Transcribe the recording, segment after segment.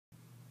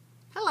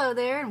Hello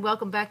there, and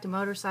welcome back to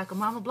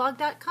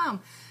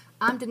MotorcycleMamaBlog.com.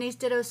 I'm Denise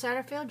Ditto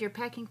Satterfield, your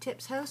packing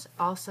tips host,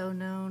 also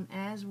known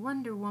as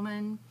Wonder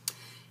Woman.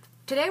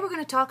 Today we're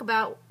going to talk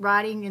about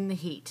riding in the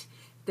heat.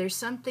 There's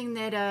something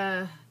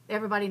that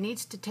everybody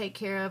needs to take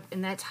care of,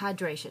 and that's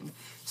hydration.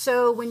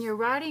 So when you're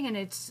riding,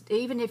 and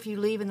even if you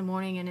leave in the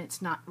morning and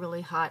it's not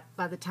really hot,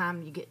 by the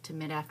time you get to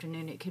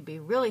mid-afternoon it could be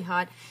really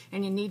hot,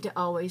 and you need to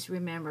always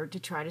remember to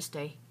try to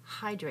stay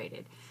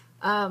hydrated.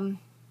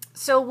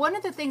 So one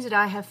of the things that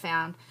I have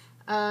found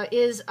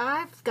is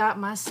I've got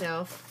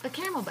myself a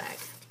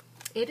CamelBak.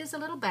 It is a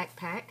little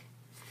backpack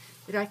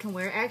that I can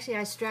wear. Actually,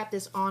 I strap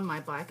this on my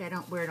bike. I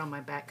don't wear it on my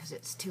back because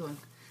it's too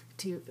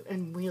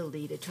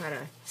unwieldy to try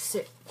to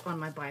sit on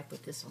my bike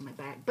with this on my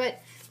back.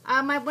 But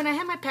when I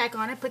have my pack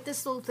on, I put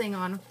this little thing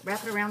on,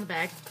 wrap it around the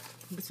bag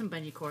with some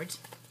bungee cords.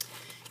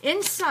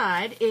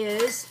 Inside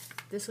is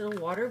this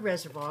little water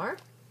reservoir,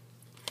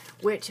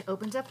 which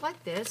opens up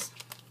like this.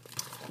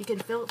 You can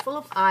fill it full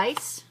of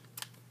ice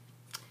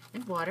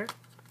and water,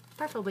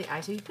 preferably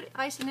ice. If you put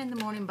ice in the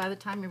morning, by the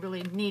time you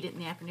really need it in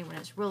the afternoon when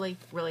it's really,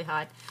 really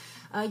hot,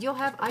 you'll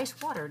have ice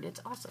water. It's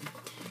awesome.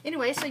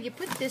 Anyway, so you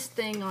put this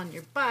thing on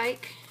your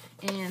bike,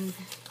 and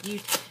you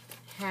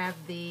have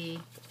the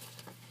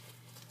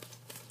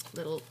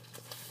little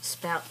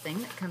spout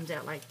thing that comes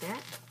out like that.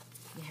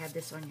 You have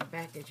this on your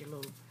back as your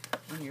little,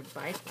 on your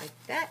bike like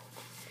that.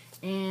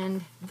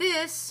 And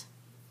this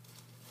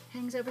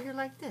hangs over here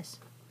like this.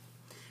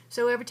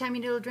 So every time you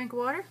need a drink of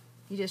water,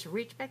 you just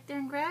reach back there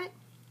and grab it,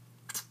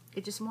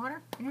 get you some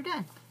water, and you're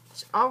done.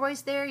 It's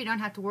always there. You don't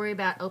have to worry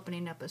about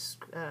opening up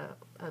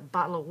a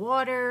bottle of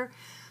water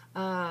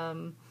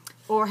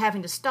or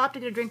having to stop to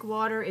get a drink of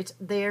water. It's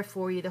there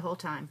for you the whole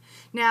time.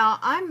 Now,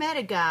 I met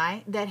a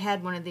guy that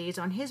had one of these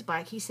on his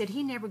bike. He said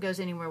he never goes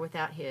anywhere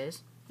without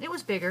his. It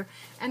was bigger,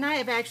 and I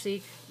have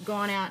actually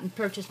gone out and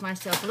purchased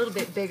myself a little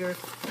bit bigger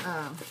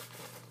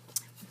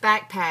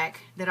backpack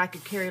that I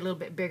could carry a little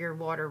bit bigger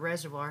water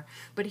reservoir.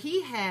 But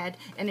he had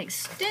an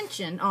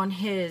extension on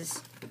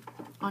his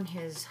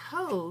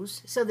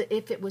hose so that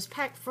if it was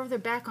packed further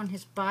back on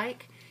his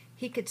bike,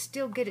 he could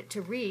still get it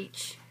to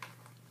reach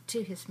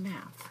to his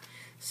mouth.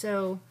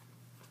 So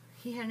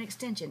he had an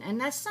extension,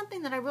 and that's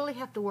something that I really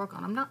have to work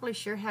on. I'm not really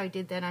sure how he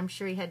did that. I'm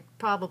sure he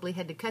probably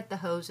had to cut the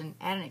hose and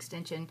add an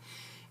extension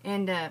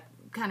and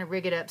kind of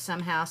rig it up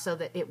somehow so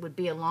that it would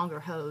be a longer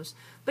hose.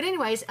 But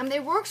anyways,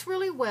 it works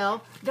really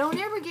well. Don't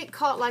ever get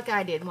caught like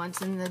I did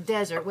once in the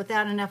desert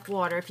without enough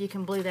water. If you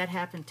can believe that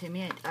happened to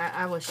me.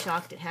 I was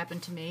shocked it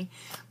happened to me.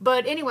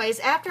 But anyways,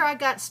 after I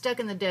got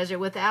stuck in the desert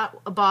without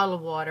a bottle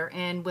of water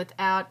and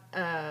without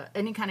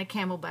any kind of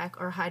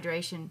CamelBak or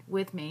hydration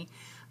with me,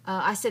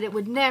 I said it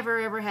would never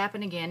ever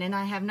happen again. And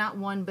I have not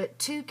one but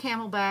two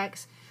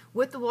CamelBaks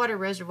with the water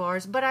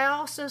reservoirs, but I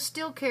also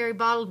still carry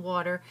bottled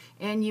water,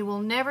 and you will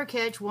never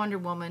catch Wonder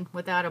Woman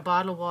without a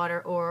bottle of water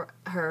or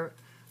her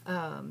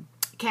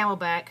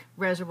CamelBak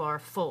reservoir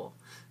full.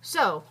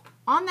 So,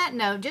 on that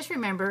note, just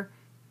remember,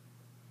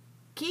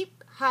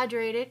 keep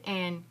hydrated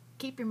and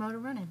keep your motor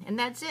running. And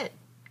that's it.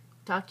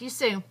 Talk to you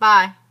soon.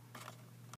 Bye.